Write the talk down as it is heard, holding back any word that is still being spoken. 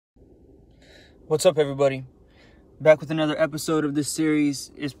What's up, everybody? Back with another episode of this series,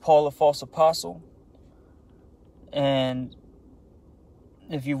 Is Paul a False Apostle? And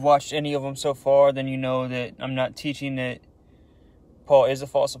if you've watched any of them so far, then you know that I'm not teaching that Paul is a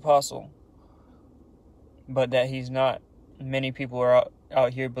false apostle, but that he's not. Many people are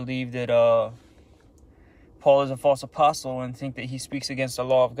out here believe that Paul is a false apostle and think that he speaks against the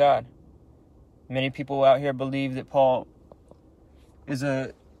law of God. Many people out here believe that Paul is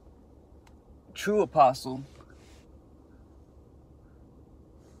a true apostle.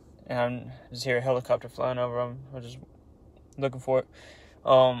 And I just hear a helicopter flying over. I'm just looking for it.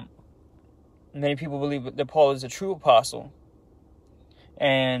 Many people believe that Paul is a true apostle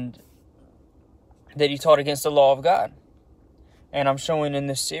and that he taught against the law of God. And I'm showing in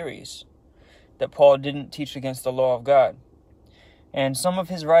this series that Paul didn't teach against the law of God. And some of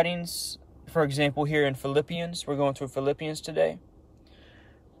his writings, for example, here in Philippians, we're going through Philippians today.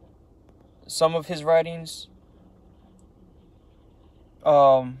 Some of his writings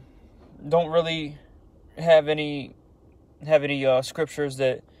don't really have any scriptures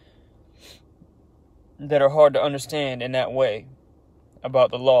that are hard to understand in that way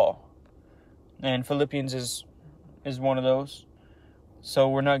about the law, and Philippians is one of those. So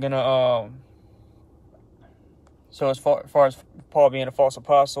we're not gonna so as far as Paul being a false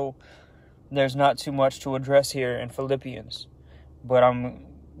apostle, there's not too much to address here in Philippians, but I'm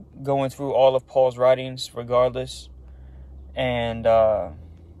going through all of Paul's writings regardless. And the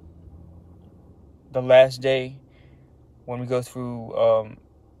last day, when we go through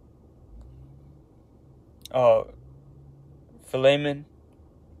Philemon,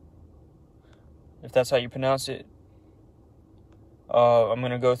 if that's how you pronounce it, I'm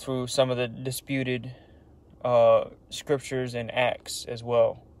going to go through some of the disputed scriptures in Acts as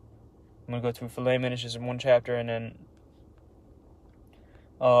well. I'm going to go through Philemon, it's just in one chapter, and then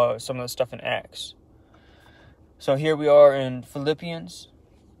some of the stuff in Acts. So here we are in Philippians,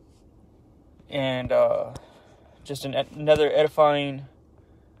 and just another edifying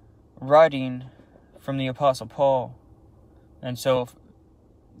writing from the Apostle Paul. And so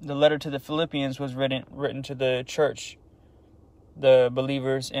the letter to the Philippians was written to the church, the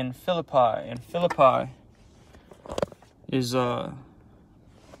believers in Philippi. And Philippi is a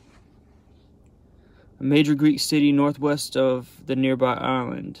major Greek city northwest of the nearby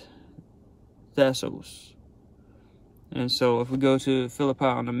island, Thassos. And so if we go to Philippi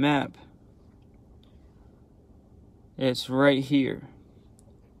on the map, it's right here.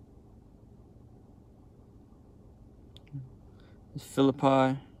 It's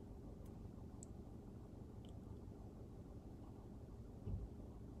Philippi.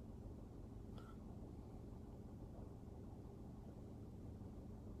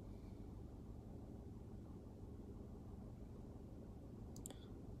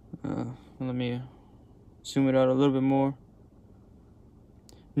 Let me zoom it out a little bit more.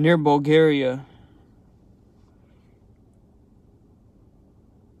 Near Bulgaria.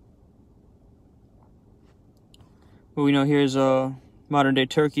 But we know here's modern day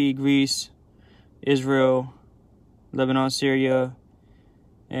Turkey, Greece, Israel, Lebanon, Syria,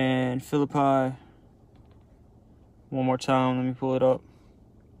 and Philippi. One more time, let me pull it up.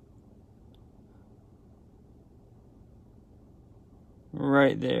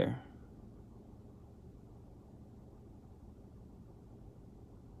 Right there.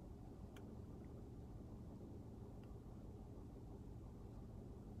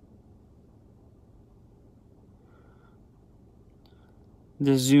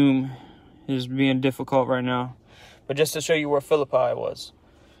 The zoom is being difficult right now, but just to show you where Philippi was.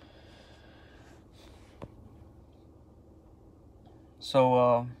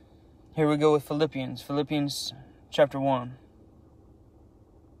 So here we go with Philippians. Philippians chapter 1.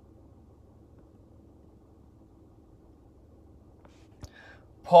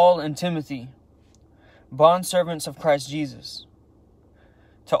 Paul and Timothy, bondservants of Christ Jesus,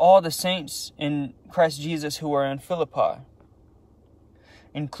 to all the saints in Christ Jesus who are in Philippi,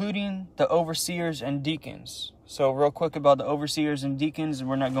 including the overseers and deacons. So real quick about the overseers and deacons,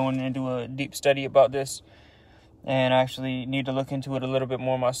 we're not going into a deep study about this, and I actually need to look into it a little bit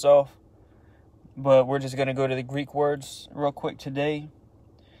more myself. But we're just going to go to the Greek words real quick today.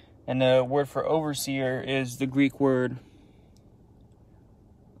 And the word for overseer is the Greek word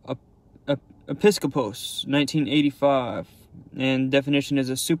episkopos, 1985. And definition is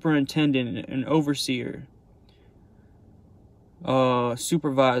a superintendent, an overseer,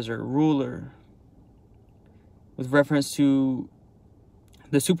 supervisor, ruler, with reference to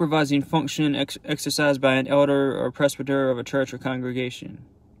the supervising function exercised by an elder or presbyter of a church or congregation.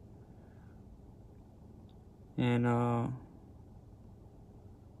 And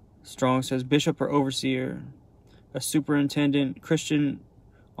Strong says bishop or overseer, a superintendent, Christian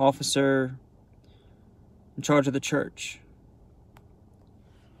officer in charge of the church.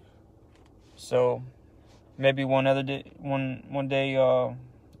 So maybe one day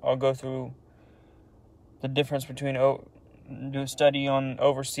I'll go through the difference between do a study on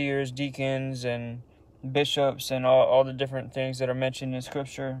overseers, deacons, and bishops, and all the different things that are mentioned in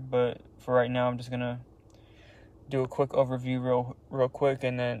Scripture. But for right now, I'm just gonna do a quick overview real quick.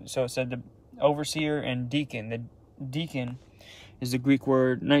 And then, so it said the overseer and deacon. The deacon is the Greek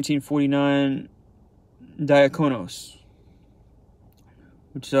word 1949 diakonos,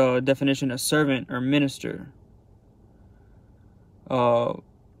 which is a definition of servant or minister,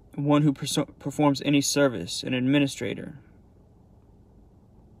 one who performs any service, an administrator.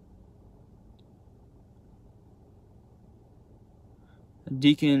 A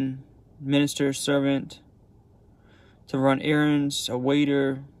deacon, minister, servant, to run errands, a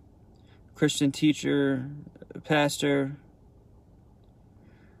waiter, Christian teacher, a pastor,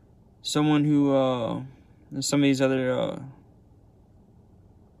 someone who, some of these other,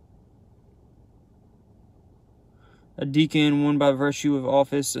 a deacon, one by virtue of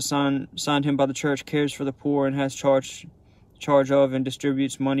office assigned him by the church, cares for the poor and has charge of and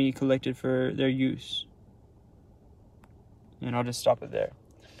distributes money collected for their use. And I'll just stop it there.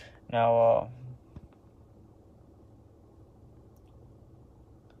 Now,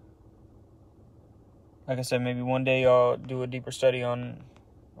 like I said, maybe one day I'll do a deeper study on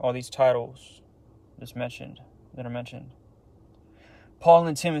all these titles that are mentioned. Paul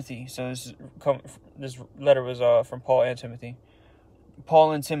and Timothy. So this letter was from Paul and Timothy.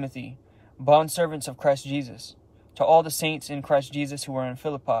 Paul and Timothy, bondservants of Christ Jesus, to all the saints in Christ Jesus who are in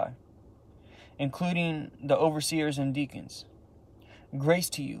Philippi, including the overseers and deacons. Grace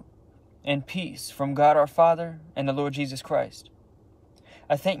to you and peace from God our Father and the Lord Jesus Christ.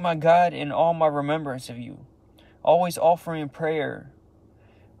 I thank my God in all my remembrance of you, always offering prayer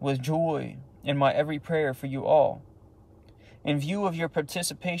with joy in my every prayer for you all, in view of your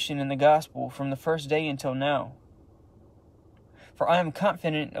participation in the gospel from the first day until now. For I am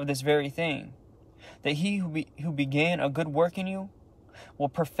confident of this very thing, that he who began a good work in you will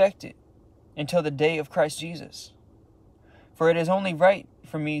perfect it until the day of Christ Jesus. For it is only right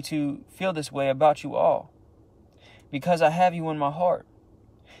for me to feel this way about you all, because I have you in my heart,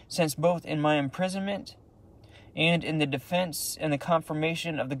 since both in my imprisonment and in the defense and the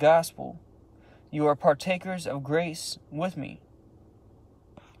confirmation of the gospel, you are partakers of grace with me.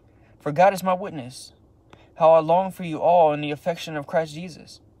 For God is my witness, how I long for you all in the affection of Christ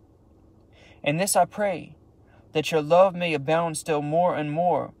Jesus. And this I pray, that your love may abound still more and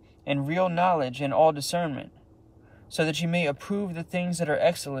more in real knowledge and all discernment, so that you may approve the things that are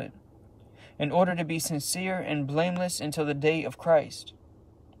excellent, in order to be sincere and blameless until the day of Christ,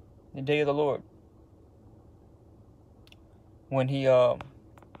 the day of the Lord, when he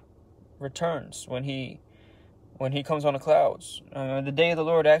returns, when he comes on the clouds. The day of the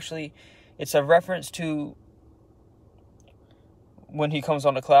Lord, actually, it's a reference to when he comes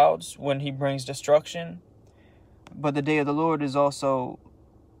on the clouds, when he brings destruction. But the day of the Lord is also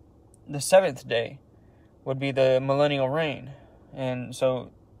the seventh day, would be the millennial reign. And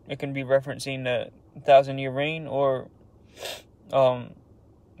so it can be referencing the 1,000-year reign, or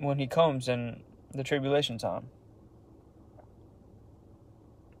when he comes in the tribulation time.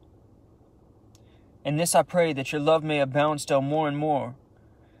 And this I pray, that your love may abound still more and more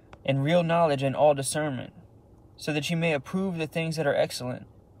in real knowledge and all discernment, so that you may approve the things that are excellent,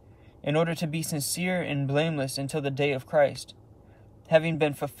 in order to be sincere and blameless until the day of Christ, having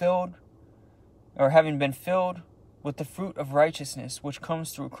been filled with the fruit of righteousness which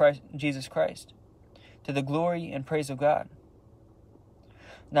comes through Jesus Christ, to the glory and praise of God.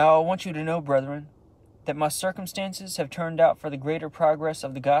 Now I want you to know, brethren, that my circumstances have turned out for the greater progress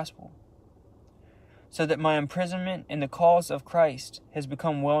of the gospel, so that my imprisonment in the cause of Christ has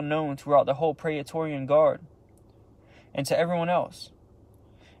become well known throughout the whole Praetorian Guard, and to everyone else,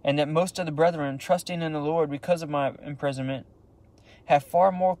 and that most of the brethren, trusting in the Lord because of my imprisonment, have far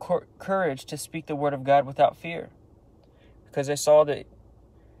more courage to speak the word of God without fear, because they saw that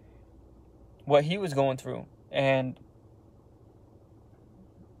what he was going through, and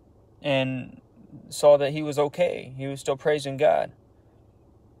saw that he was okay. He was still praising God.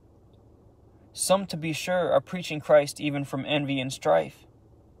 Some, to be sure, are preaching Christ even from envy and strife,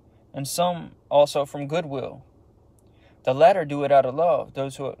 and some also from goodwill. The latter do it out of love,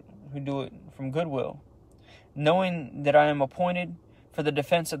 those who do it from goodwill, knowing that I am appointed for the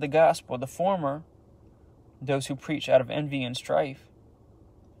defense of the gospel. The former, those who preach out of envy and strife.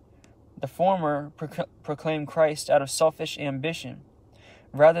 The former proclaim Christ out of selfish ambition,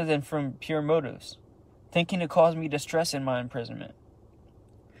 rather than from pure motives, thinking to cause me distress in my imprisonment.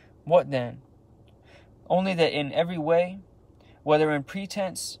 What then? Only that in every way, whether in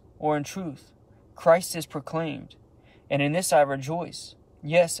pretense or in truth, Christ is proclaimed, and in this I rejoice.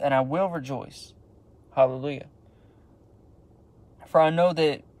 Yes, and I will rejoice. Hallelujah. For I know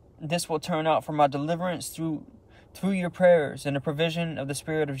that this will turn out for my deliverance through your prayers and the provision of the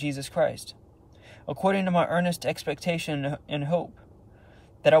Spirit of Jesus Christ, according to my earnest expectation and hope,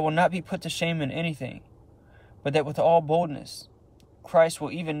 that I will not be put to shame in anything, but that with all boldness Christ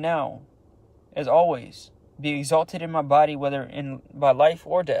will even now, as always, be exalted in my body, whether by life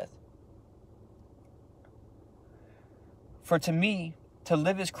or death. For to me, to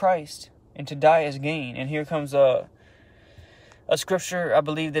live is Christ, and to die is gain. And here comes a scripture I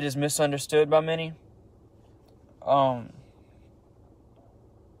believe that is misunderstood by many. And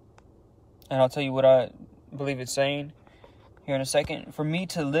I'll tell you what I believe it's saying here in a second. For me,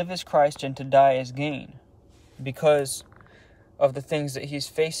 to live is Christ, and to die is gain, because of the things that he's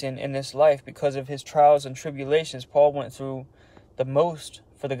facing in this life, because of his trials and tribulations. Paul went through the most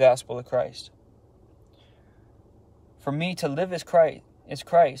for the gospel of Christ. For me, to live is Christ,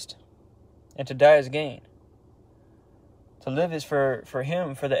 and to die is gain. To live is for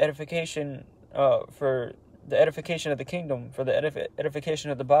him, for the edification of the kingdom, for the edification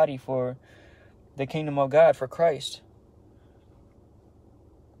of the body, for the kingdom of God, for Christ.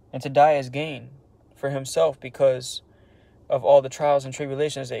 And to die is gain for himself, because of all the trials and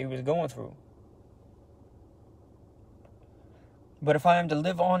tribulations that he was going through. But if I am to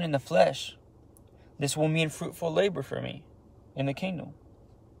live on in the flesh, this will mean fruitful labor for me in the kingdom.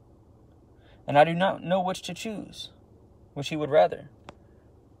 And I do not know which to choose, which he would rather.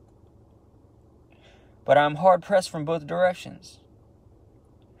 But I am hard pressed from both directions,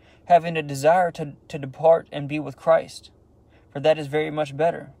 having a desire to depart and be with Christ, for that is very much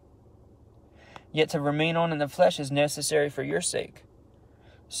better. Yet to remain on in the flesh is necessary for your sake.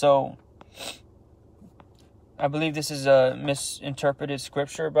 So, I believe this is a misinterpreted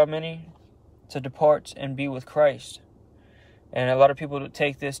scripture by many, to depart and be with Christ. And a lot of people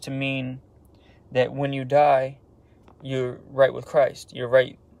take this to mean that when you die, you're right with Christ.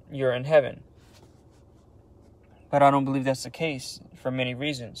 You're in heaven. But I don't believe that's the case for many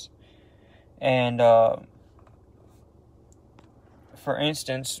reasons. And for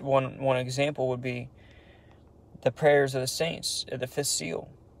instance, one example would be the prayers of the saints at the fifth seal.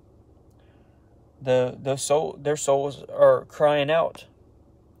 Their souls are crying out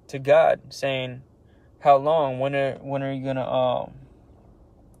to God, saying, "How long? When are you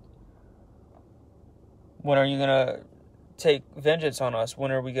gonna take vengeance on us?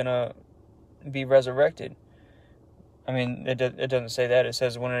 When are we gonna be resurrected?" I mean, it doesn't say that. It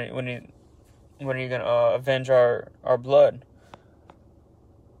says, when are you gonna avenge our blood?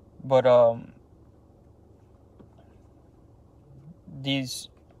 But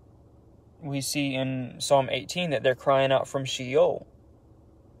we see in Psalm 18 that they're crying out from Sheol.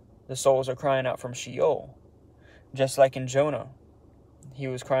 The souls are crying out from Sheol, just like in Jonah, he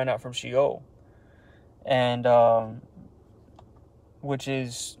was crying out from Sheol, and which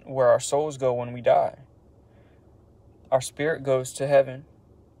is where our souls go when we die. Our spirit goes to heaven,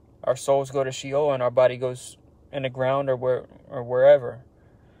 our souls go to Sheol, and our body goes in the ground or wherever.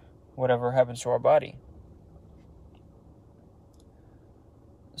 Whatever happens to our body.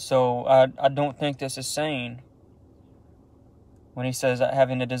 So I don't think this is saying, when he says that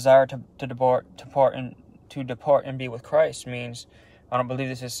having a desire to depart and be with Christ, means, I don't believe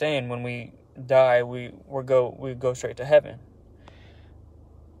this is saying when we die we go straight to heaven.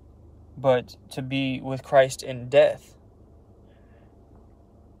 But to be with Christ in death.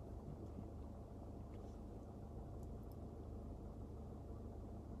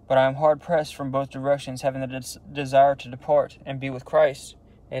 But I am hard-pressed from both directions, having the desire to depart and be with Christ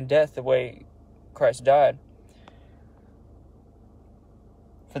in death, the way Christ died.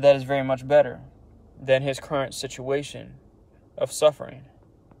 For that is very much better than his current situation of suffering.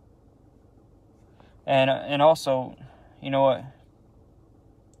 And also, you know what?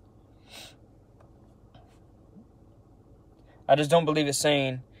 I just don't believe it's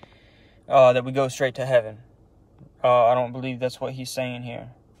saying that we go straight to heaven. I don't believe that's what he's saying here.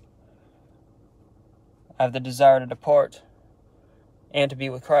 I have the desire to depart and to be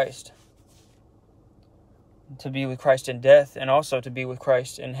with Christ. To be with Christ in death, and also to be with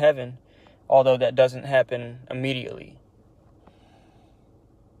Christ in heaven, although that doesn't happen immediately.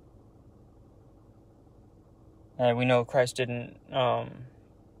 And we know Christ didn't, of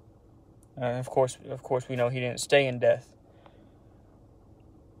course we know he didn't stay in death.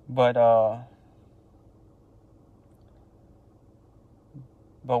 But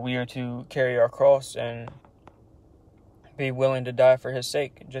but we are to carry our cross and be willing to die for his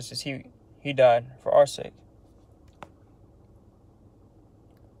sake, just as he died for our sake.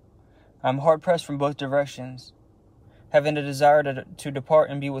 I'm hard-pressed from both directions, having a desire to depart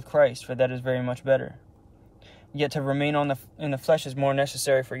and be with Christ, for that is very much better. Yet to remain in the flesh is more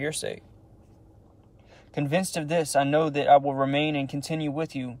necessary for your sake. Convinced of this, I know that I will remain and continue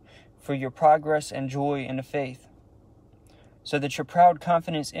with you for your progress and joy in the faith, so that your proud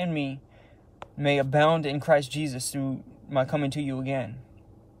confidence in me may abound in Christ Jesus through my coming to you again.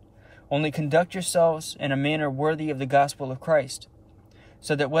 Only conduct yourselves in a manner worthy of the gospel of Christ,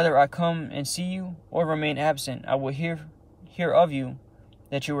 so that whether I come and see you or remain absent, I will hear of you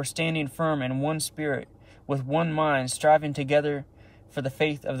that you are standing firm in one spirit, with one mind, striving together for the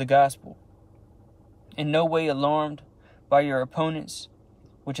faith of the gospel. In no way alarmed by your opponents,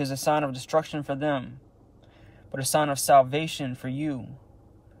 which is a sign of destruction for them, but a sign of salvation for you.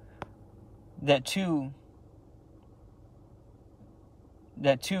 That too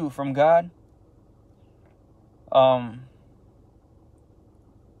from God. And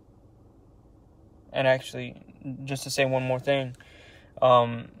actually, just to say one more thing,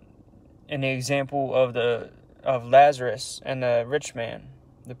 in the example of Lazarus and the rich man,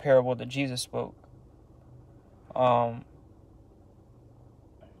 the parable that Jesus spoke,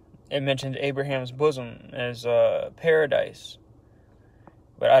 it mentioned Abraham's bosom as paradise,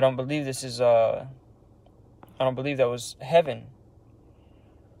 but I don't believe I don't believe that was heaven.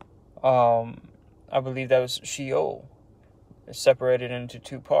 I believe that was Sheol. It's separated into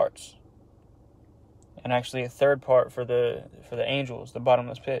two parts, and actually a third part for the angels, the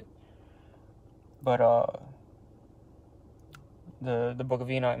bottomless pit. But the book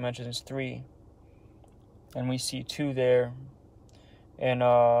of Enoch mentions 3, and we see 2 there in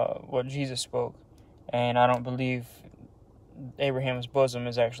what Jesus spoke. And I don't believe Abraham's bosom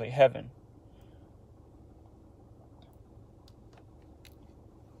is actually heaven.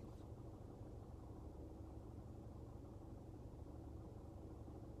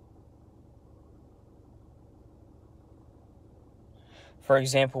 For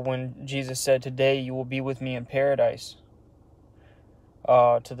example, when Jesus said, "Today you will be with me in paradise,"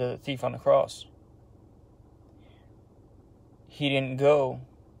 to the thief on the cross, he didn't go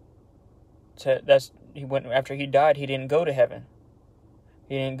to, he went after he died. He didn't go to heaven.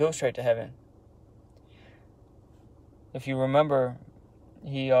 He didn't go straight to heaven. If you remember,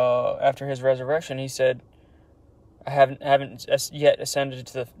 he after his resurrection, he said, "I haven't yet ascended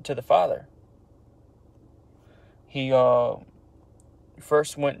to the Father." He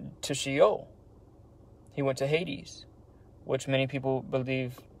first went to Sheol. He went to Hades, which many people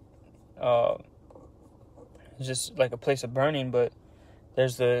believe is just like a place of burning, but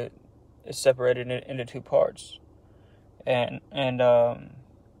it's separated into 2 parts, and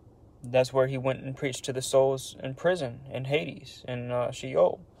that's where he went and preached to the souls in prison in Hades in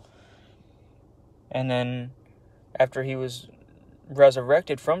Sheol. And then after he was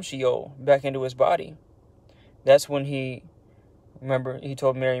resurrected from Sheol back into his body, that's when he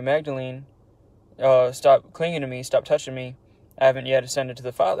told Mary Magdalene, "Stop clinging to me, stop touching me. I haven't yet ascended to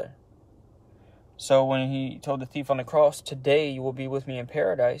the Father." So when he told the thief on the cross, "Today you will be with me in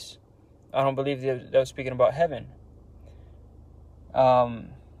paradise," I don't believe that was speaking about heaven.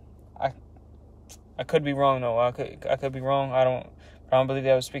 I could be wrong though. I could be wrong. I don't believe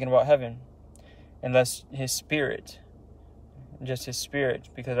that was speaking about heaven, unless his spirit, just his spirit,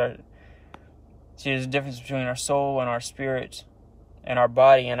 because there's a difference between our soul and our spirit and our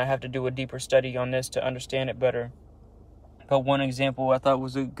body, and I have to do a deeper study on this to understand it better. But one example I thought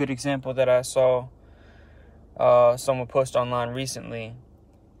was a good example that I saw someone post online recently.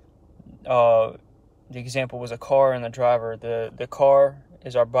 The example was a car and the driver. The car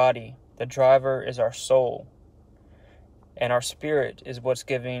is our body. The driver is our soul. And our spirit is what's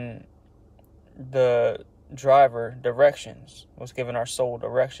giving the driver directions, what's giving our soul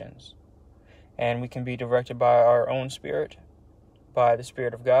directions. And we can be directed by our own spirit, by the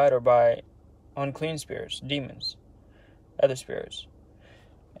Spirit of God, or by unclean spirits, demons, other spirits.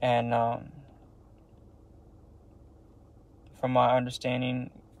 And from my understanding,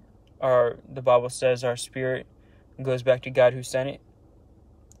 the Bible says our spirit goes back to God who sent it.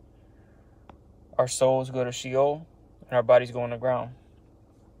 Our souls go to Sheol, and our bodies go on the ground.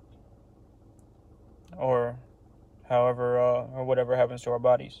 Or however, or whatever happens to our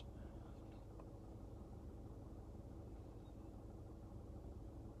bodies.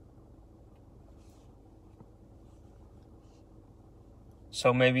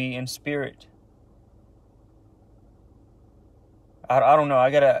 So maybe in spirit. I don't know.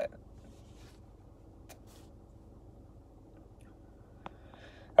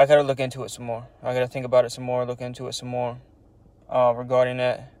 I got to look into it some more. I got to think about it some more, look into it some more regarding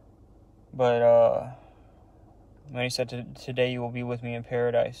that. But when he said, today you will be with me in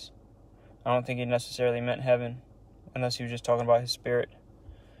paradise, I don't think he necessarily meant heaven, unless he was just talking about his spirit,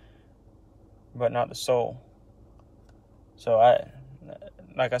 but not the soul. So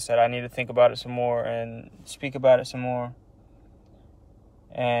like I said, I need to think about it some more and speak about it some more.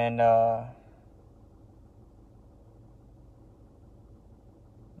 And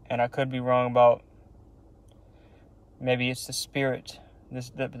I could be wrong about, maybe it's the spirit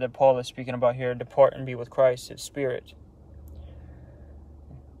that Paul is speaking about here. Depart and be with Christ. It's spirit.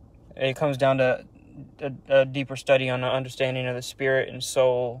 It comes down to a deeper study on the understanding of the spirit and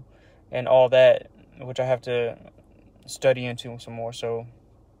soul and all that, which I have to study into some more. So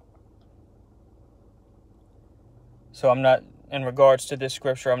I'm not, in regards to this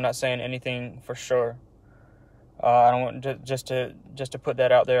scripture, I'm not saying anything for sure. I don't want just to put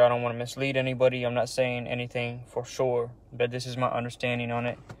that out there. I don't want to mislead anybody. I'm not saying anything for sure, but this is my understanding on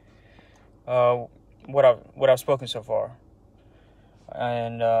it. What I've spoken so far,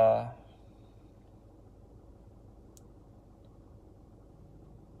 and that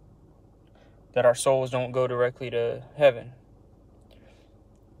our souls don't go directly to heaven,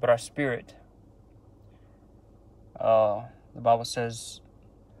 but our spirit. The Bible says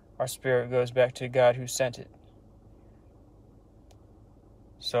our spirit goes back to God who sent it.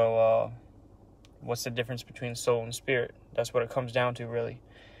 So, what's the difference between soul and spirit? That's what it comes down to, really,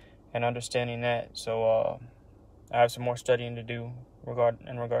 and understanding that. So, I have some more studying to do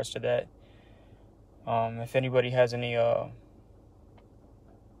in regards to that. If anybody has any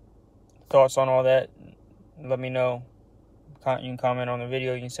thoughts on all that, let me know. You can comment on the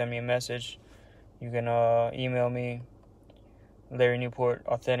video. You can send me a message. You can email me, Larry Newport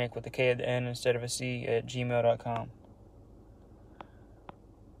Authentic with a K at the end instead of a C at gmail.com.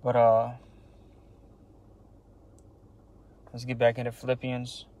 But let's get back into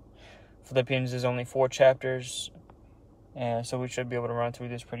Philippians. Philippians is only 4 chapters, and so we should be able to run through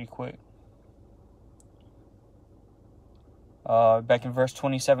this pretty quick. Back in verse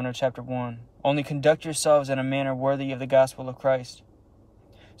 27 of chapter 1. Only conduct yourselves in a manner worthy of the gospel of Christ,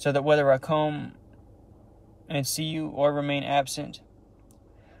 so that whether I come and see you or remain absent,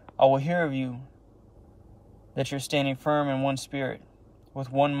 I will hear of you that you're standing firm in one spirit, with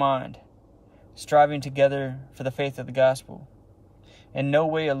one mind, striving together for the faith of the gospel, in no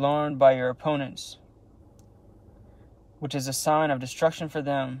way alarmed by your opponents, which is a sign of destruction for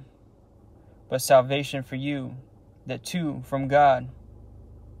them, but salvation for you, that too from God.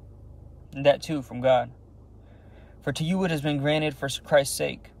 For to you it has been granted for Christ's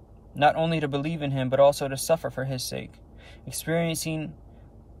sake, not only to believe in him, but also to suffer for his sake, experiencing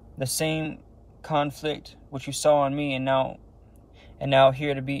the same conflict which you saw in me and now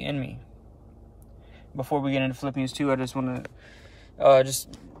here to be in me. Before we get into Philippians 2, I just want to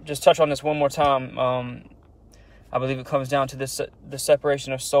just touch on this one more time. I believe it comes down to the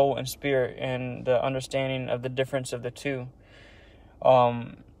separation of soul and spirit and the understanding of the difference of the two.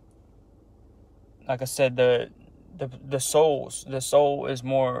 Like I said, the soul is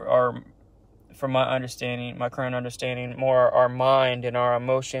more from my understanding, my current understanding, more our mind and our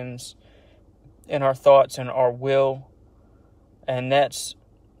emotions and our thoughts and our will. And that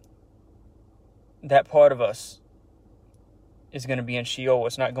part of us is going to be in Sheol.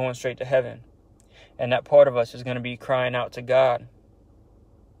 It's not going straight to heaven. And that part of us is going to be crying out to God,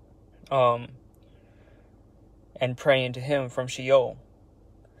 and praying to him from Sheol.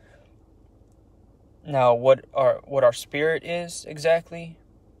 Now, what our spirit is exactly,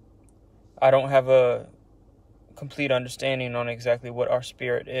 I don't have a complete understanding on exactly what our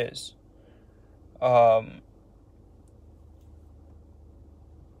spirit is.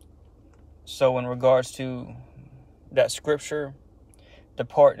 So in regards to that scripture,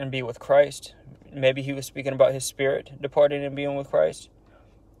 depart and be with Christ, maybe he was speaking about his spirit departing and being with Christ,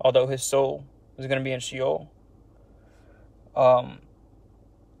 although his soul was going to be in Sheol. But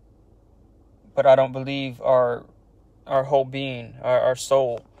I don't believe our whole being, our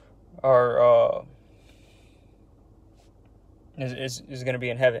soul, is going to be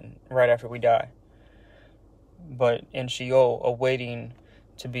in heaven right after we die, but in Sheol, awaiting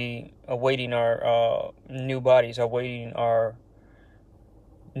our new bodies, awaiting our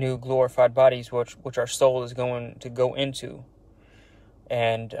new glorified bodies, which our soul is going to go into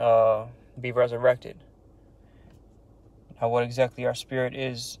and be resurrected. Now, what exactly our spirit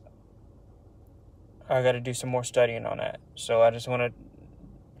is, I got to do some more studying on that. So I just wanted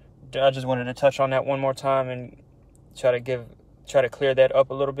to touch on that one more time and try to clear that up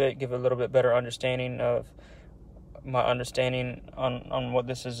a little bit, give a little bit better understanding of my understanding on what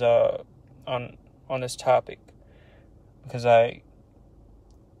this is on this topic, because I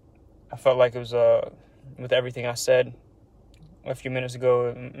felt like it was with everything I said a few minutes ago,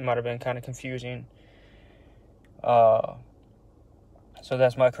 it might have been kind of confusing. So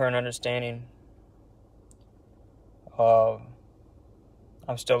that's my current understanding.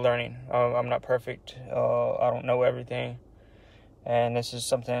 I'm still learning. I'm not perfect. I don't know everything. And this is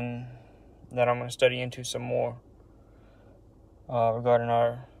something that I'm going to study into some more regarding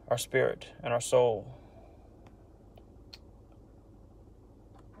our spirit and our soul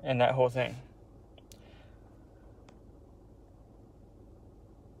and that whole thing.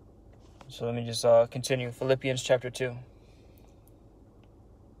 So let me just continue. Philippians chapter 2.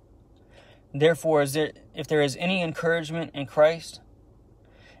 Therefore, if there is any encouragement in Christ,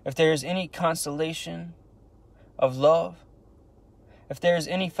 if there is any consolation of love, if there is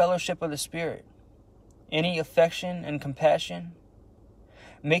any fellowship of the Spirit, any affection and compassion,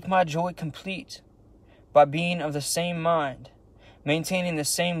 make my joy complete by being of the same mind, maintaining the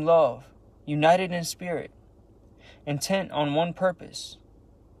same love, united in spirit, intent on one purpose.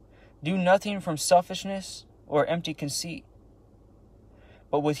 Do nothing from selfishness or empty conceit,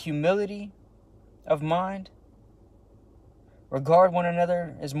 but with humility of mind, regard one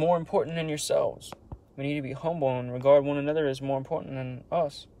another as more important than yourselves. We need to be humble and regard one another as more important than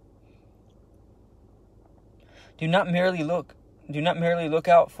us. Do not merely look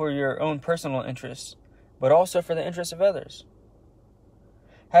out for your own personal interests, but also for the interests of others.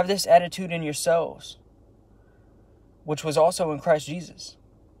 Have this attitude in yourselves, which was also in Christ Jesus,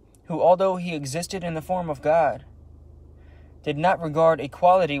 who, although he existed in the form of God, did not regard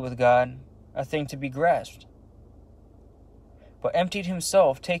equality with God a thing to be grasped, but emptied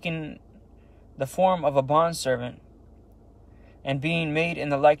himself, taking the form of a bondservant, and being made in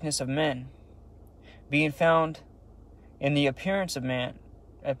the likeness of men, being found in the appearance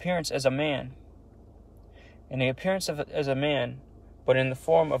as a man, but in the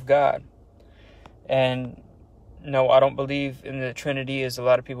form of God. And no, I don't believe in the Trinity as a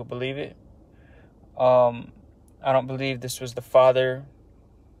lot of people believe it. I don't believe this was the Father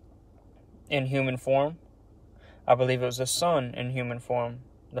in human form. I believe it was the Son in human form.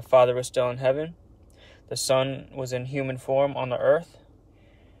 The Father was still in heaven. The Son was in human form on the earth.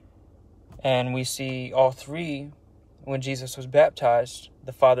 And we see all three when Jesus was baptized.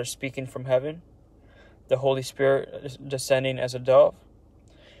 The Father speaking from heaven, the Holy Spirit descending as a dove,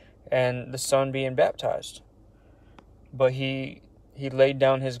 and the Son being baptized. But he laid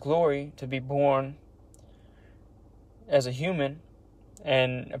down his glory to be born as a human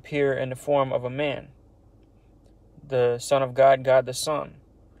and appear in the form of a man, the Son of God, God the Son,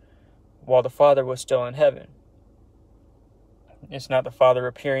 while the Father was still in heaven. It's not the Father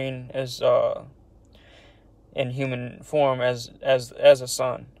appearing as in human form as a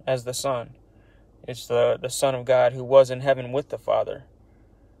son, as the Son. It's the Son of God who was in heaven with the Father,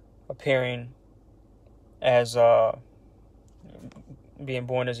 appearing as being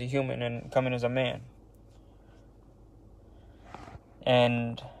born as a human and coming as a man.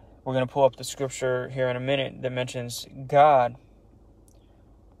 And we're going to pull up the scripture here in a minute that mentions God.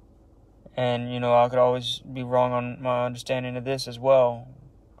 And, I could always be wrong on my understanding of this as well.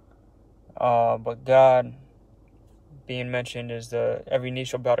 But God being mentioned is every knee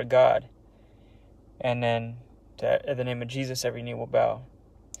shall bow to God. And then at the name of Jesus, every knee will bow.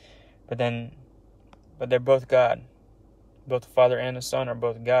 But they're both God. Both the Father and the Son are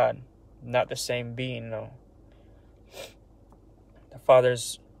both God. Not the same being, though. The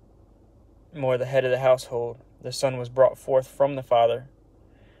Father's more the head of the household. The Son was brought forth from the Father.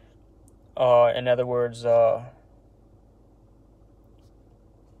 In other words, apart.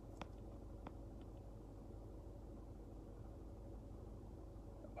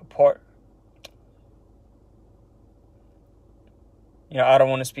 I don't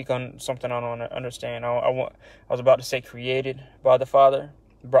want to speak on something I don't understand. I was about to say created by the Father,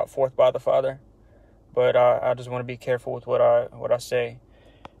 brought forth by the Father. But I just want to be careful with what I say.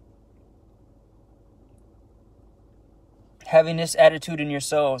 Having this attitude in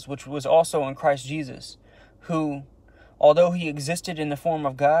yourselves, which was also in Christ Jesus, who, although he existed in the form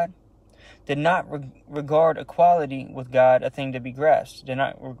of God, did not regard equality with God a thing to be grasped, did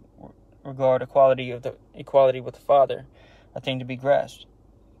not regard equality with the Father a thing to be grasped,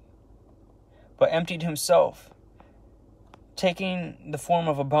 but emptied himself, taking the form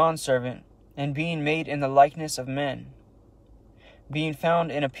of a bondservant, and being made in the likeness of men, being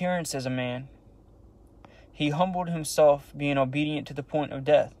found in appearance as a man, he humbled himself, being obedient to the point of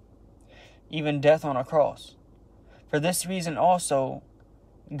death, even death on a cross. For this reason also,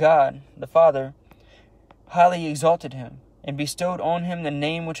 God, the Father, highly exalted him, and bestowed on him the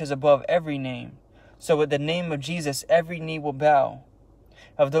name which is above every name. So at the name of Jesus every knee will bow,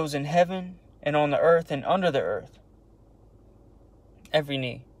 of those in heaven and on the earth and under the earth. Every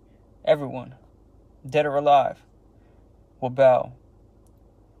knee, everyone, dead or alive, will bow.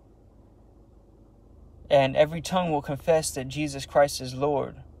 And every tongue will confess that Jesus Christ is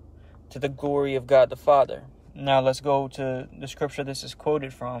Lord, to the glory of God the Father. Now let's go to the scripture this is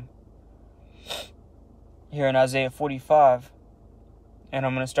quoted from, here in Isaiah 45, and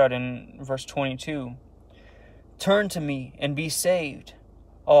I'm going to start in verse 22. Turn to me and be saved,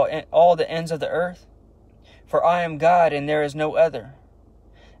 all the ends of the earth, for I am God and there is no other.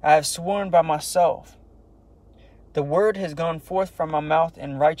 I have sworn by myself. The word has gone forth from my mouth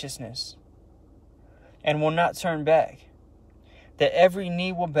in righteousness, and will not turn back, that every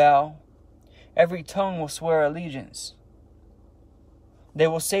knee will bow, every tongue will swear allegiance. They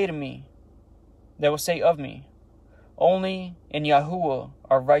will say of me, only in Yahuwah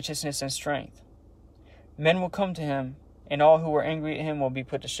are righteousness and strength. Men will come to him, and all who are angry at him will be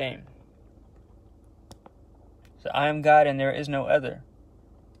put to shame. So I am God and there is no other.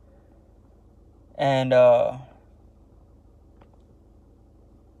 And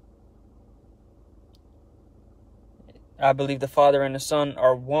I believe the Father and the Son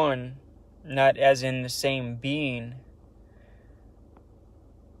are one, not as in the same being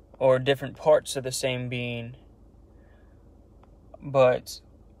or different parts of the same being, but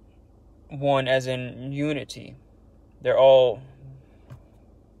one as in unity. They're all,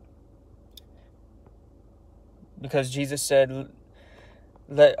 because Jesus said,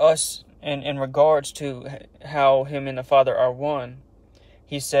 let us, in regards to how him and the Father are one,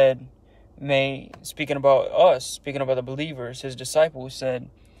 he said, speaking about the believers, his disciples said,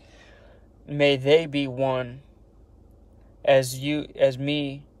 may they be one as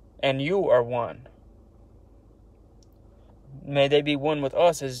me and you are one. May they be one with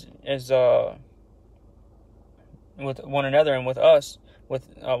us as with one another, and with us,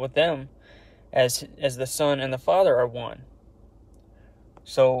 with them, as the Son and the Father are one.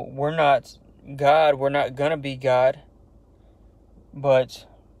 So we're not God, we're not gonna be God, but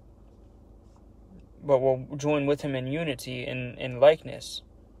we'll join with him in unity, in likeness.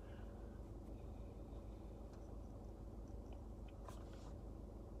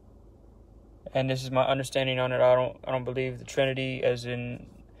 And this is my understanding on it. I don't believe the Trinity as in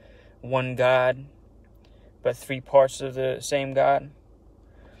one God, but three parts of the same God.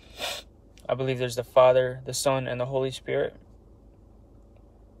 I believe there's the Father, the Son, and the Holy Spirit,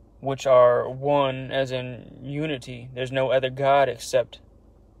 which are one as in unity. There's no other God except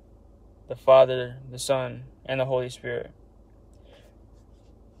the Father, the Son, and the Holy Spirit.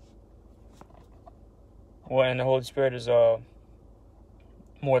 Well, and the Holy Spirit is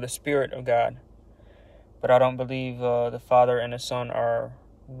more the Spirit of God. But I don't believe the Father and the Son are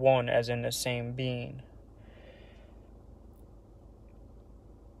one as in the same being.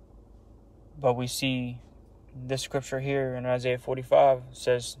 But we see this scripture here in Isaiah 45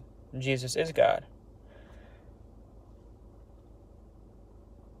 says Jesus is God,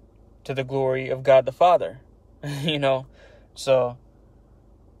 to the glory of God the Father. So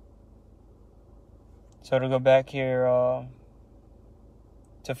to go back here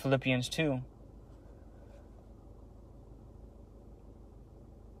to Philippians 2.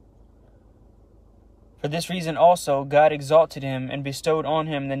 For this reason also God exalted him and bestowed on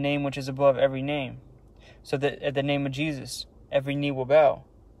him the name which is above every name, so that at the name of Jesus every knee will bow.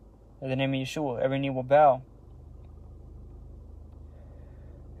 At the name of Yeshua every knee will bow.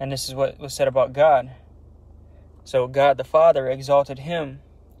 And this is what was said about God. So God the Father exalted him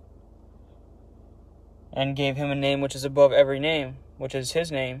and gave him a name which is above every name, which is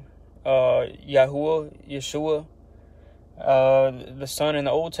his name, Yahuwah, Yeshua. The Son in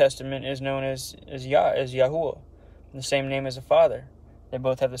the Old Testament is known as Yahuwah, the same name as the Father. They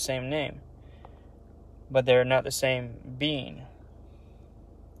both have the same name, but they're not the same being.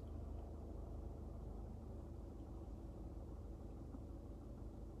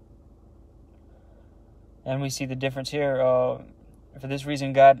 And we see the difference here. For this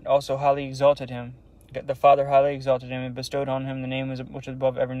reason, God also highly exalted him. The Father highly exalted him and bestowed on him the name which is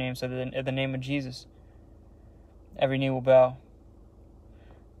above every name, so that at the name of Jesus every knee will bow.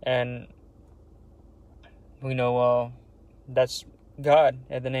 And we know that's God.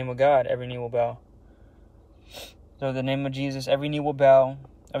 At the name of God, every knee will bow. So the name of Jesus, every knee will bow,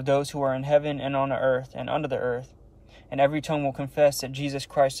 of those who are in heaven and on the earth and under the earth. And every tongue will confess that Jesus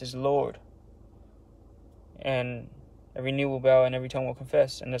Christ is Lord. And every knee will bow and every tongue will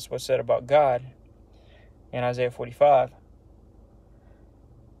confess. And that's what's said about God in Isaiah 45.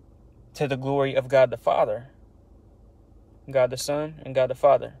 to the glory of God the Father, God the Son, and God the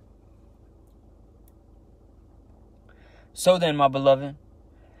Father. So then, my beloved,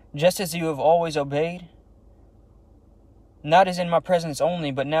 just as you have always obeyed, not as in my presence only,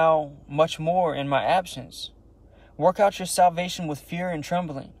 but now much more in my absence, work out your salvation with fear and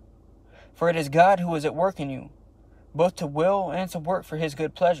trembling. For it is God who is at work in you, both to will and to work for his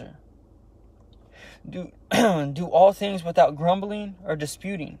good pleasure. Do all things without grumbling or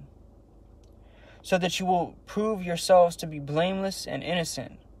disputing, so that you will prove yourselves to be blameless and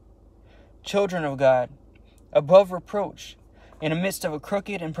innocent, children of God, above reproach, in the midst of a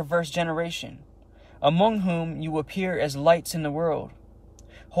crooked and perverse generation, among whom you appear as lights in the world,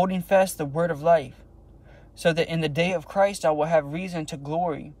 holding fast the word of life, so that in the day of Christ I will have reason to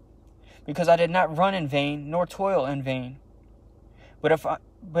glory, because I did not run in vain, nor toil in vain.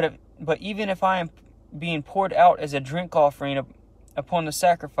 But even if I am being poured out as a drink offering upon the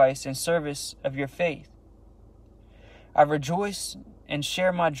sacrifice and service of your faith, I rejoice and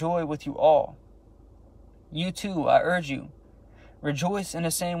share my joy with you all. You too, I urge you, rejoice in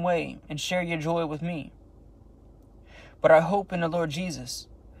the same way and share your joy with me. But I hope in the Lord Jesus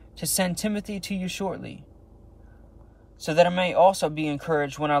to send Timothy to you shortly, so that I may also be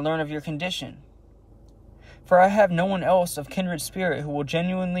encouraged when I learn of your condition. For I have no one else of kindred spirit who will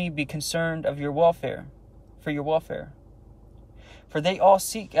genuinely be concerned of your welfare, for your welfare. For they all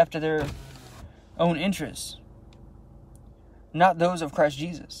seek after their own interests, not those of Christ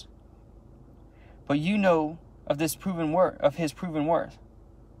Jesus. But you know of his proven worth,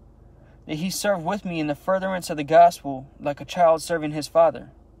 that he served with me in the furtherance of the gospel like a child serving his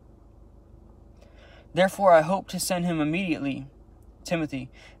father. Therefore I hope to send him immediately, Timothy,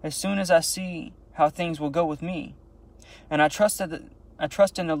 as soon as I see how things will go with me. And I trust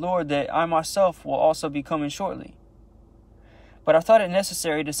in the Lord that I myself will also be coming shortly. But I thought it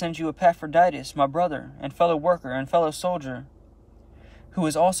necessary to send you Epaphroditus, my brother, and fellow worker, and fellow soldier, who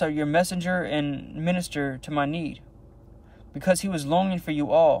is also your messenger and minister to my need, because he was longing for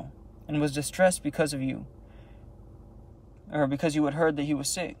you all, and was distressed because of you, or because you had heard that he was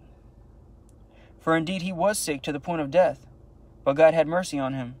sick. For indeed he was sick to the point of death, but God had mercy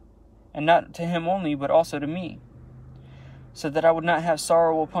on him, and not to him only, but also to me, so that I would not have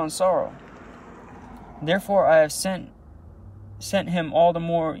sorrow upon sorrow. Therefore I have sent him all the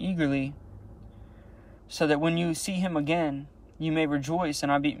more eagerly, so that when you see him again, you may rejoice,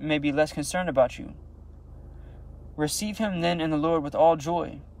 and I may be less concerned about you. Receive him then in the Lord with all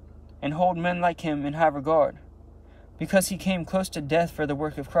joy, and hold men like him in high regard, because he came close to death for the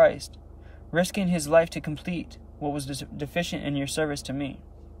work of Christ, risking his life to complete what was deficient in your service to me.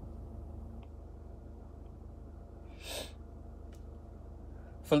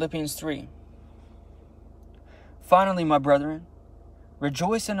 Philippians 3. Finally, my brethren,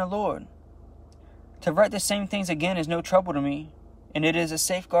 rejoice in the Lord. To write the same things again is no trouble to me, and it is a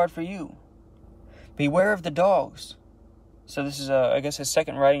safeguard for you. Beware of the dogs. So this is, I guess, his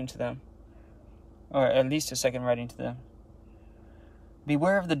second writing to them, or at least a second writing to them.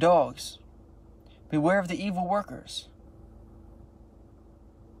 Beware of the dogs. Beware of the evil workers.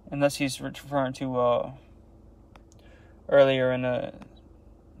 Unless he's referring to earlier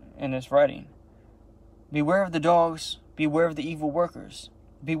in this writing. Beware of the dogs. Beware of the evil workers.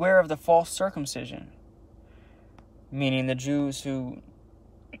 Beware of the false circumcision, meaning the Jews who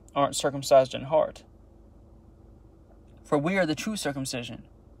aren't circumcised in heart. For we are the true circumcision,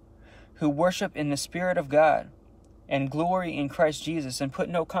 who worship in the Spirit of God, and glory in Christ Jesus, and put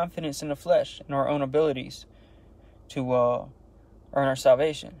no confidence in the flesh and our own abilities to earn our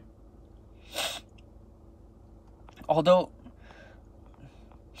salvation. Although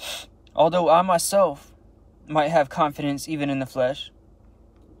I myself might have confidence even in the flesh,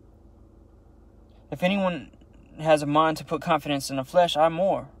 if anyone has a mind to put confidence in the flesh, I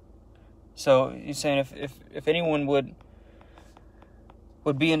more. So he's saying if anyone would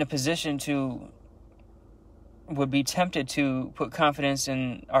be in a position would be tempted to put confidence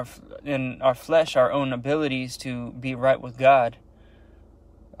in our flesh, our own abilities to be right with God,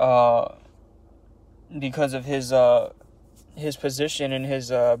 because of his position and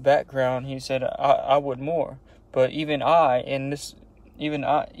his background, he said, I would more. But even I in this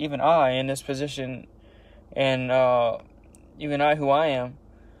position, and even I who I am,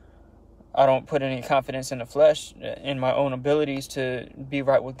 I don't put any confidence in the flesh, in my own abilities to be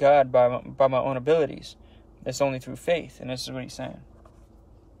right with God by my own abilities. It's only through faith, and this is what he's saying.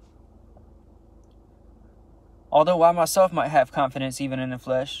 Although I myself might have confidence even in the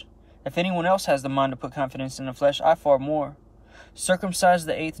flesh, if anyone else has the mind to put confidence in the flesh, I far more. Circumcised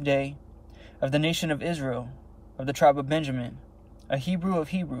the 8th day, of the nation of Israel, of the tribe of Benjamin, a Hebrew of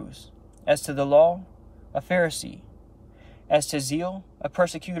Hebrews, As to the law, a Pharisee. As to zeal, a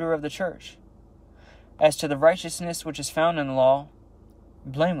persecutor of the church. As to the righteousness which is found in the law,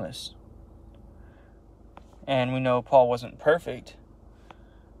 blameless. And we know Paul wasn't perfect,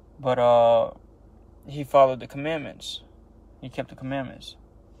 but he followed the commandments. He kept the commandments.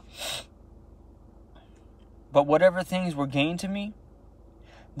 But whatever things were gained to me,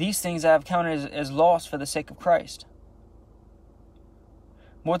 these things I have counted as loss for the sake of Christ.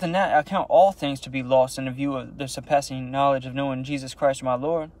 More than that, I count all things to be lost in the view of the surpassing knowledge of knowing Jesus Christ my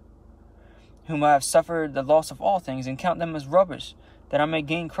Lord, whom I have suffered the loss of all things, and count them as rubbish, that I may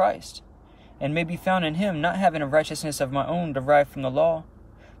gain Christ, and may be found in him, not having a righteousness of my own derived from the law,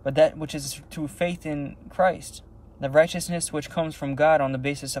 but that which is through faith in Christ, the righteousness which comes from God on the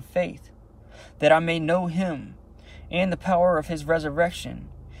basis of faith, that I may know him, and the power of his resurrection,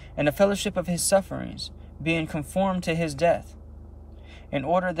 and the fellowship of his sufferings, being conformed to his death, in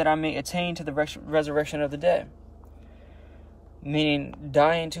order that I may attain to the resurrection of the dead. Meaning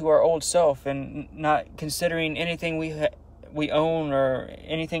dying to our old self and not considering anything we own or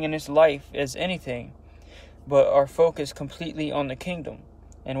anything in this life as anything, but our focus completely on the kingdom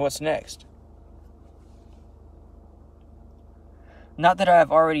and what's next. Not that I have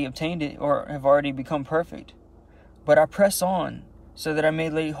already obtained it or have already become perfect, but I press on so that I may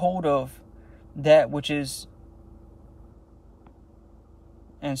lay hold of that which is.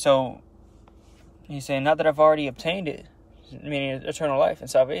 And so he's saying, not that I've already obtained it, meaning eternal life and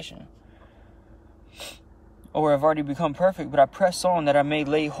salvation, or I've already become perfect, but I press on that I may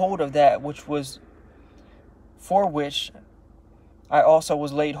lay hold of that which was, for which I also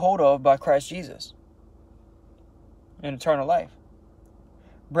was laid hold of by Christ Jesus, in eternal life.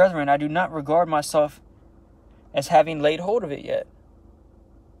 Brethren, I do not regard myself as having laid hold of it yet.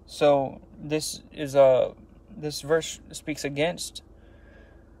 So this verse speaks against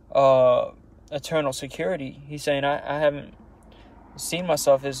eternal security. He's saying I haven't seen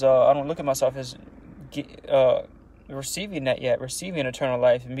myself as I don't look at myself as receiving that yet, receiving eternal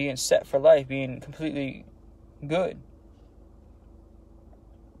life and being set for life, being completely good.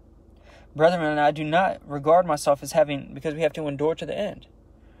 Brethren, I do not regard myself as having, because we have to endure to the end.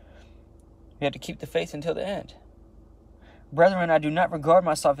 We have to keep the faith until the end. Brethren, I do not regard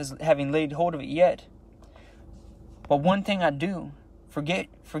myself as having laid hold of it yet. But one thing I do,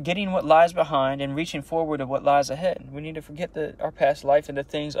 forgetting what lies behind and reaching forward to what lies ahead. We need to forget our past life and the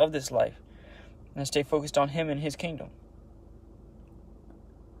things of this life and stay focused on him and his kingdom.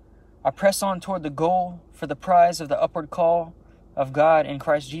 I press on toward the goal for the prize of the upward call of God in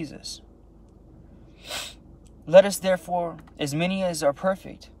Christ Jesus. Let us therefore, as many as are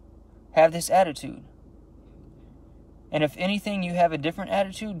perfect, have this attitude. And if anything you have a different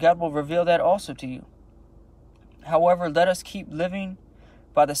attitude, God will reveal that also to you. However, let us keep living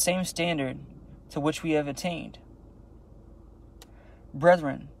by the same standard to which we have attained.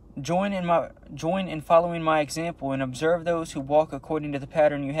 Brethren, join in following my example and observe those who walk according to the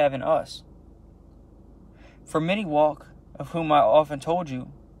pattern you have in us. For many walk, of whom I often told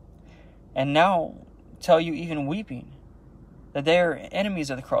you, and now tell you even weeping, that they are enemies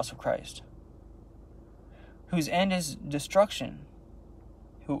of the cross of Christ, whose end is destruction,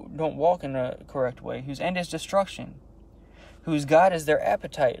 who don't walk in a correct way, whose end is destruction, whose God is their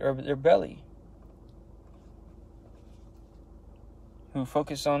appetite or their belly, who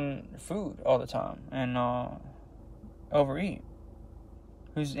focus on food all the time and overeat,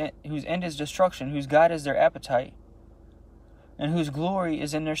 whose end is destruction, whose God is their appetite, and whose glory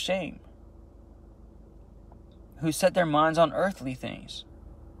is in their shame, who set their minds on earthly things.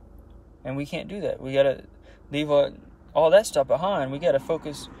 And we can't do that. We got to leave all that stuff behind. We got to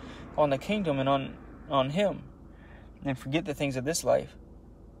focus on the kingdom and on him and forget the things of this life.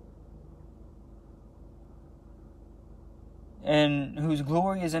 And whose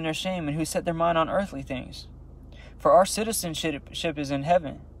glory is in their shame, and who set their mind on earthly things. For our citizenship is in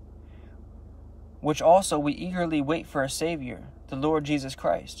heaven, which also we eagerly wait for a Savior, the Lord Jesus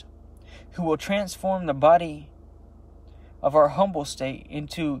Christ, who will transform the body of our humble state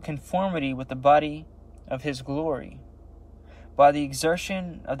into conformity with the body of his glory, by the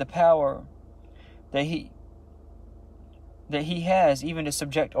exertion of the power that he has, even to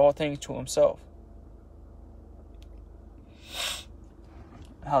subject all things to himself.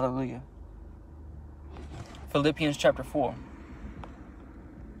 Hallelujah. Philippians chapter 4.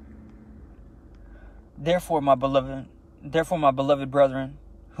 Therefore, my beloved brethren,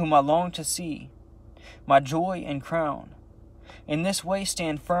 whom I long to see, my joy and crown, in this way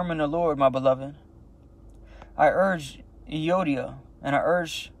stand firm in the Lord, my beloved. I urge Euodia and I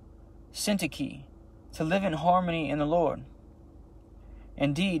urge Syntyche to live in harmony in the Lord.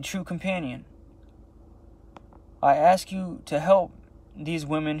 indeed true companion. I ask you to help these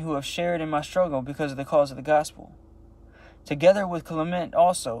women who have shared in my struggle because of the cause of the gospel, together with Clement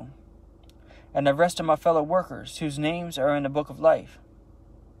also, and the rest of my fellow workers whose names are in the book of life.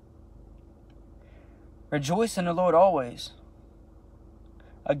 Rejoice in the Lord always.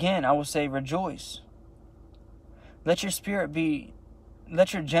 Again, I will say rejoice. Let your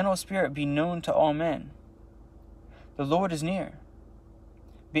gentle spirit be known to all men. The Lord is near.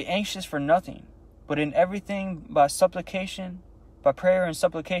 Be anxious for nothing, but in everything by prayer and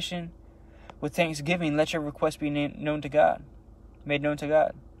supplication, with thanksgiving, let your requests be made known to God.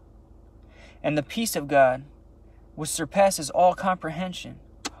 And the peace of God, which surpasses all comprehension,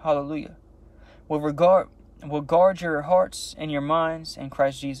 hallelujah, will guard your hearts and your minds in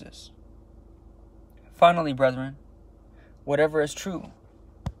Christ Jesus. Finally, brethren, whatever is true,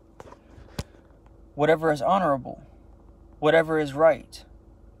 whatever is honorable, whatever is right,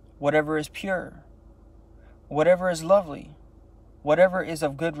 whatever is pure, whatever is lovely, whatever is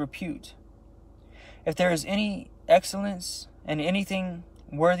of good repute, if there is any excellence and anything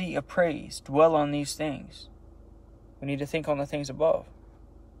worthy of praise, dwell on these things. We need to think on the things above.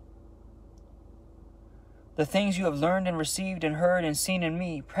 The things you have learned and received and heard and seen in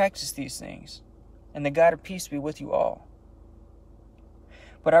me, practice these things, and the God of peace be with you all.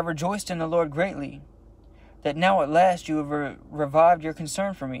 But I rejoiced in the Lord greatly, that now at last you have revived your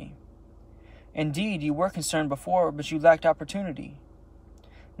concern for me. Indeed, you were concerned before, but you lacked opportunity.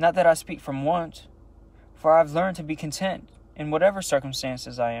 Not that I speak from want, for I have learned to be content in whatever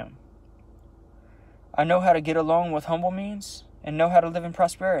circumstances I am. I know how to get along with humble means, and know how to live in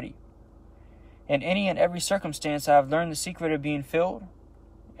prosperity. In any and every circumstance I have learned the secret of being filled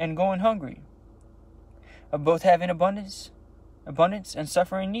and going hungry, of both having abundance and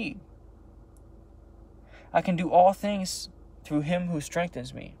suffering need. I can do all things through him who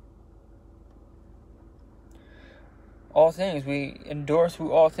strengthens me. All things, we endure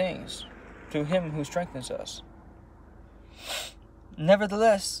through all things, through him who strengthens us.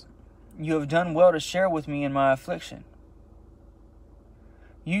 Nevertheless, you have done well to share with me in my affliction.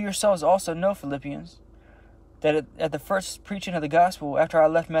 You yourselves also know, Philippians, that at the first preaching of the gospel after I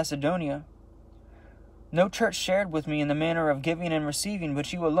left Macedonia, no church shared with me in the manner of giving and receiving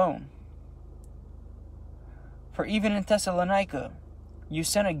but you alone. For even in Thessalonica, you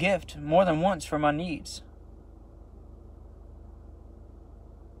sent a gift more than once for my needs.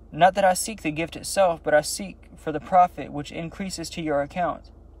 Not that I seek the gift itself, but I seek for the profit which increases to your account.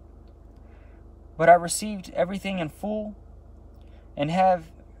 But I received everything in full, and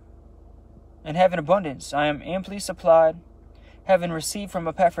have in abundance. I am amply supplied, having received from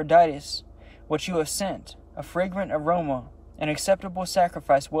Epaphroditus what you have sent, a fragrant aroma, an acceptable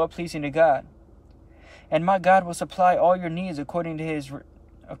sacrifice, well-pleasing to God. And my God will supply all your needs according to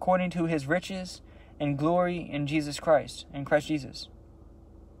his riches and glory in Christ Jesus.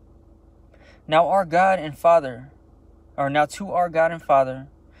 Now to our God and Father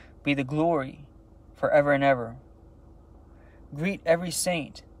be the glory forever and ever. Greet every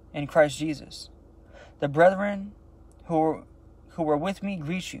saint in Christ Jesus. The brethren who were with me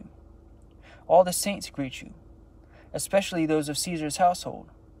greet you. All the saints greet you, especially those of Caesar's household.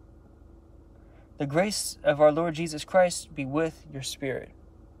 The grace of our Lord Jesus Christ be with your spirit.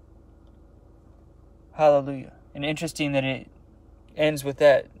 Hallelujah. And interesting that it ends with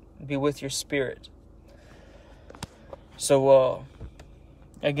that, be with your spirit. So,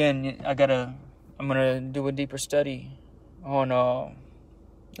 again, I'm going to do a deeper study on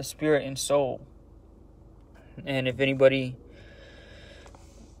the spirit and soul. And if anybody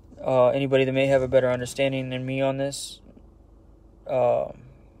that may have a better understanding than me on this, let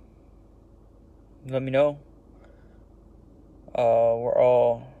me know. We're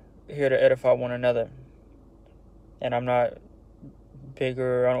all here to edify one another. And I'm not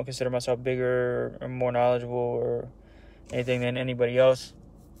bigger, I don't consider myself bigger or more knowledgeable or anything than anybody else.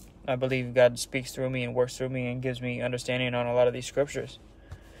 I believe God speaks through me and works through me and gives me understanding on a lot of these scriptures.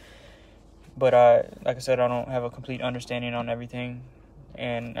 But like I said, I don't have a complete understanding on everything.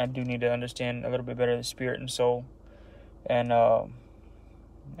 And I do need to understand a little bit better the spirit and soul. And I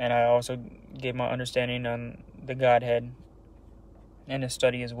also gave my understanding on the Godhead in the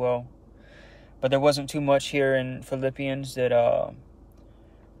study as well. But there wasn't too much here in Philippians that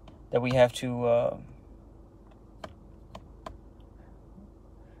we have to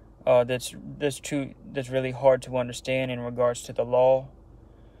that's really hard to understand in regards to the law,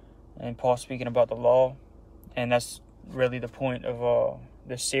 and Paul speaking about the law, and that's really the point of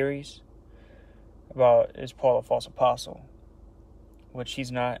this series about, is Paul a false apostle, which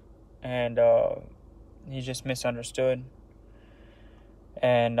he's not, and he's just misunderstood.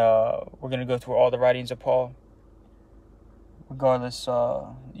 And we're going to go through all the writings of Paul, regardless,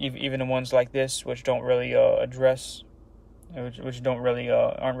 even the ones like this, which don't really address, which don't really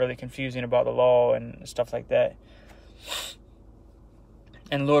aren't really confusing about the law and stuff like that.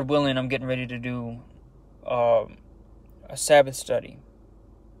 And Lord willing, I'm getting ready to do a Sabbath study,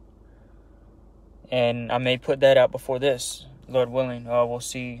 and I may put that out before this, Lord willing. We'll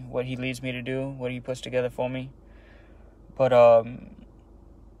see what He leads me to do, what He puts together for me. But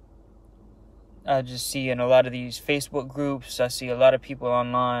I just see in a lot of these Facebook groups, I see a lot of people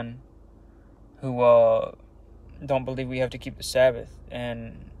online who don't believe we have to keep the Sabbath.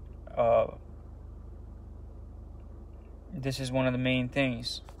 And this is one of the main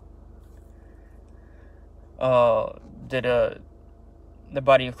things that the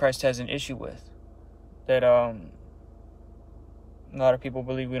body of Christ has an issue with. That a lot of people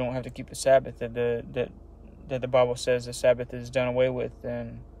believe we don't have to keep the Sabbath, that the Bible says the Sabbath is done away with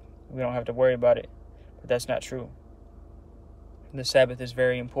and we don't have to worry about it. But that's not true. The Sabbath is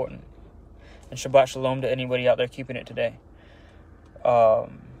very important. And Shabbat Shalom to anybody out there keeping it today.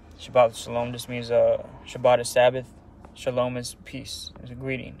 Shabbat Shalom just means Shabbat is Sabbath. Shalom is peace. It's a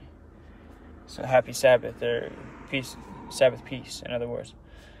greeting. So happy Sabbath, or peace, Sabbath peace, in other words.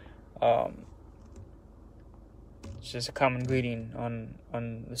 It's just a common greeting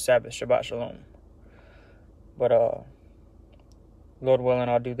on the Sabbath, Shabbat Shalom. But Lord willing,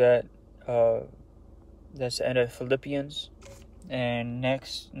 I'll do that. That's the end of Philippians. And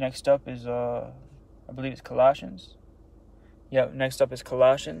next up is I believe it's Colossians. Yep, next up is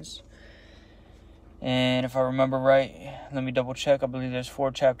Colossians. And if I remember right, let me double check. I believe there's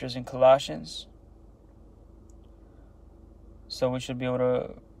 4 chapters in Colossians. So we should be able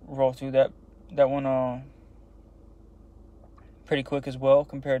to roll through that one pretty quick as well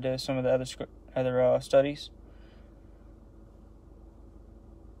compared to some of the other studies.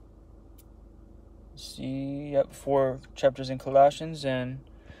 Let's see, yep, 4 chapters in Colossians, and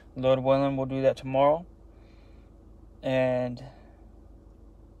Lord willing, we'll do that tomorrow. And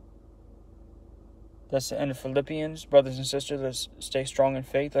that's the end of Philippians. Brothers and sisters, let's stay strong in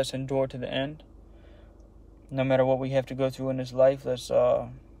faith. Let's endure to the end. No matter what we have to go through in this life, let's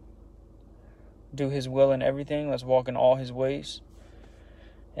do His will in everything. Let's walk in all His ways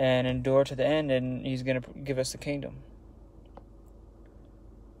and endure to the end, and He's going to give us the kingdom.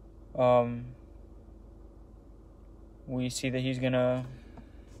 We see that He's going to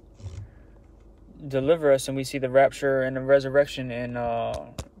deliver us, and we see the rapture and the resurrection and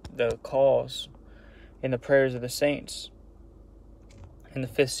the calls in the prayers of the saints in the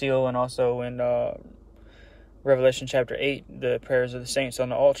 5th seal, and also in Revelation chapter 8, the prayers of the saints on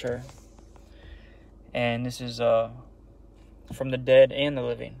the altar. And this is from the dead and the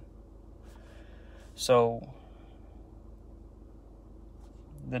living. So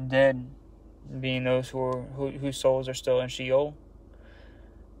the dead being those whose souls are still in Sheol,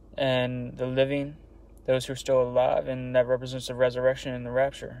 and the living, those who are still alive, and that represents the resurrection and the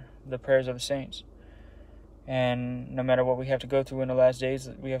rapture, the prayers of the saints. And no matter what we have to go through in the last days,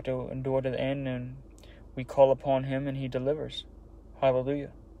 we have to endure to the end, and we call upon Him and He delivers.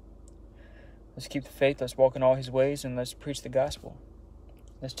 Hallelujah. Let's keep the faith, let's walk in all His ways, and let's preach the gospel.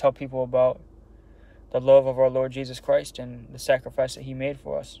 Let's tell people about the love of our Lord Jesus Christ and the sacrifice that He made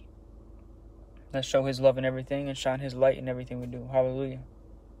for us. Let's show His love in everything and shine His light in everything we do. Hallelujah.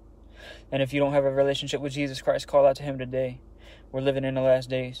 And if you don't have a relationship with Jesus Christ, call out to Him today. We're living in the last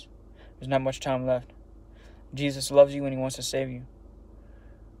days. There's not much time left. Jesus loves you and He wants to save you.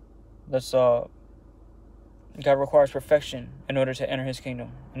 God requires perfection in order to enter His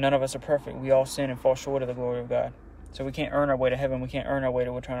kingdom. None of us are perfect. We all sin and fall short of the glory of God. So we can't earn our way to heaven. We can't earn our way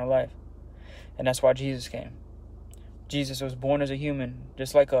to eternal life. And that's why Jesus came. Jesus was born as a human,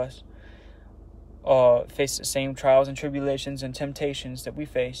 just like us. Faced the same trials and tribulations and temptations that we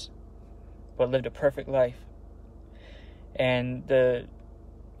face, but lived a perfect life. And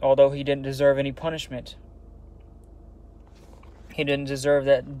although He didn't deserve any punishment, He didn't deserve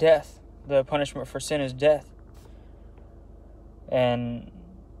that death. The punishment for sin is death. And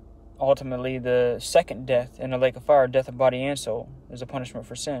ultimately, the second death in the lake of fire, death of body and soul, is a punishment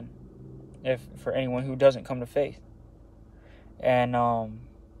for sin, for anyone who doesn't come to faith, and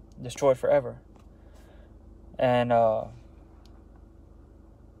destroyed forever. And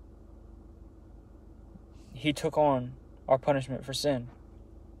He took on our punishment for sin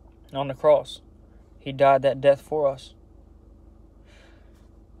on the cross. He died that death for us,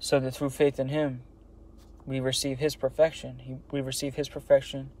 so that through faith in Him, we receive His perfection. We receive His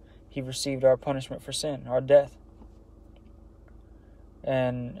perfection. He received our punishment for sin, our death.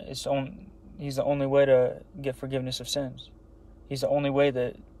 And He's the only way to get forgiveness of sins. He's the only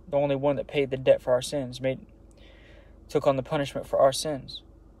one that paid the debt for our sins, took on the punishment for our sins.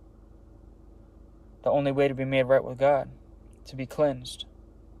 The only way to be made right with God, to be cleansed,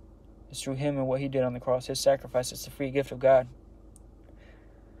 is through him and what he did on the cross. His sacrifice is the free gift of God.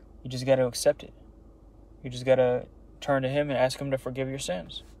 You just got to accept it. You just got to turn to him and ask him to forgive your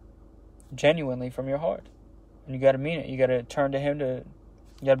sins, genuinely from your heart. And you got to mean it. You got to turn to him. You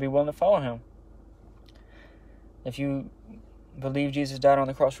got to be willing to follow him. If you believe Jesus died on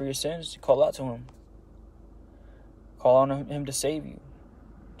the cross for your sins, call out to him. Call on him to save you,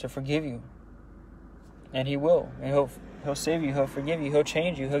 to forgive you. And he will. And he'll save you. He'll forgive you. He'll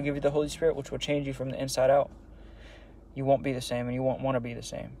change you. He'll give you the Holy Spirit, which will change you from the inside out. You won't be the same, and you won't want to be the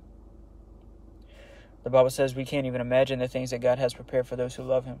same. The Bible says we can't even imagine the things that God has prepared for those who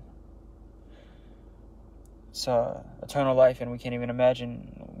love him. It's eternal life, and we can't even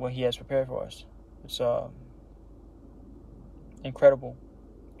imagine what he has prepared for us. It's incredible.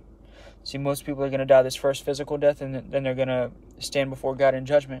 See, most people are going to die this first physical death, and then they're going to stand before God in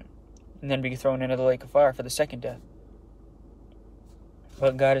judgment, and then be thrown into the lake of fire for the second death.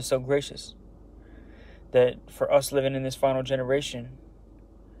 But God is so gracious that for us living in this final generation,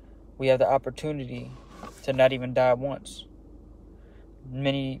 we have the opportunity to not even die once.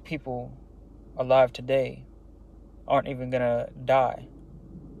 Many people alive today aren't even going to die,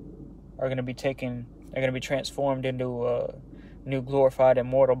 are going to be transformed into a new glorified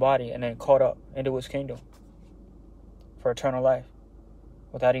immortal body and then caught up into his kingdom for eternal life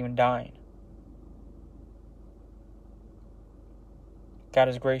without even dying. God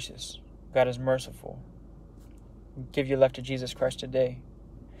is gracious. God is merciful. Give your life to Jesus Christ today.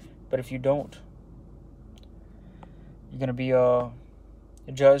 But if you don't, you're going to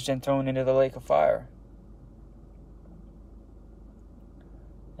be judged and thrown into the lake of fire.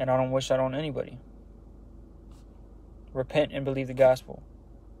 And I don't wish that on anybody. Repent and believe the gospel.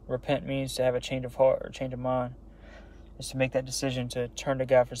 Repent means to have a change of heart or change of mind. It's to make that decision to turn to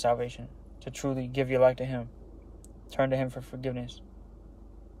God for salvation, to truly give your life to him. Turn to him for forgiveness.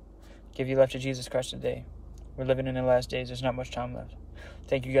 Give your life to Jesus Christ today. We're living in the last days. There's not much time left.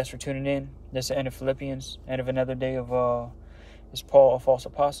 Thank you guys for tuning in. This is the end of Philippians, end of another day of is Paul a false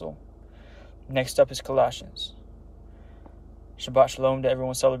apostle? Next up is Colossians. Shabbat Shalom to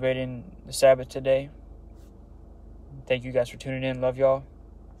everyone celebrating the Sabbath today. Thank you guys for tuning in. Love y'all.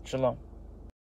 Shalom.